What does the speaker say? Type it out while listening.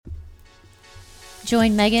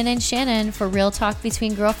Join Megan and Shannon for real talk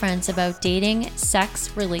between girlfriends about dating, sex,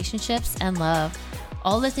 relationships, and love.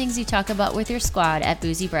 All the things you talk about with your squad at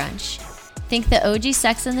Boozy Brunch. Think the OG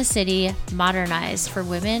Sex in the City, modernized for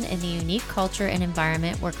women in the unique culture and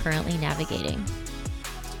environment we're currently navigating.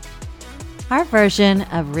 Our version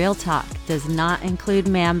of Real Talk does not include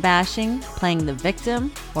man bashing, playing the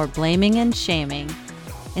victim, or blaming and shaming.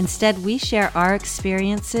 Instead, we share our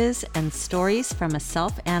experiences and stories from a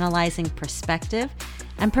self-analyzing perspective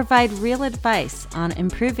and provide real advice on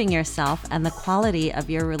improving yourself and the quality of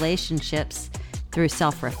your relationships through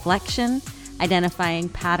self-reflection, identifying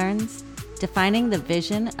patterns, defining the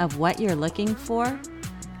vision of what you're looking for,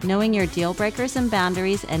 knowing your deal breakers and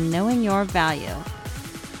boundaries, and knowing your value.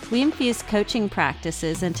 We infuse coaching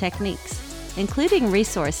practices and techniques, including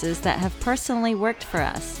resources that have personally worked for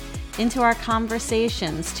us, into our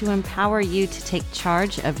conversations to empower you to take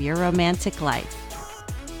charge of your romantic life.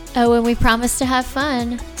 Oh, and we promise to have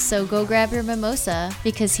fun, so go grab your mimosa,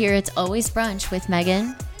 because here it's always brunch with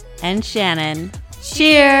Megan and Shannon.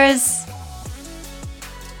 Cheers!